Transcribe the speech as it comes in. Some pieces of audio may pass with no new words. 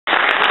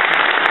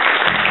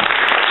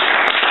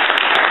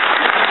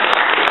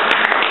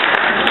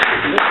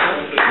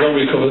well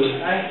recovered.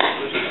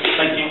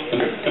 Thank you.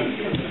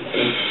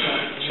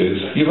 Cheers.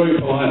 You're very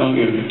polite, aren't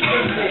you?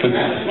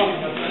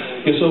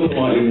 You're so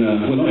polite in,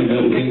 we're not in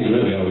Milton Keynes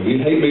really, are we?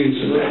 You hate me,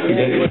 you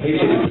hate it if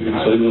people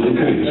say Milton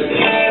Keynes.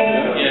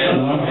 Yeah.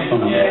 No? Oh.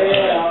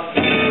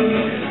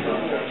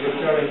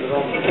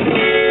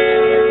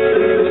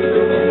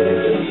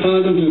 I'm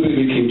going to do a B.B.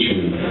 King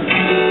tune.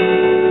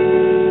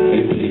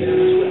 In B.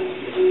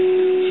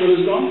 So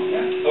it's gone?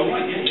 Yeah. All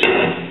right, yeah.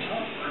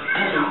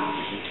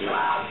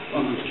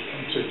 1,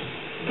 2,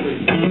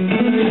 3.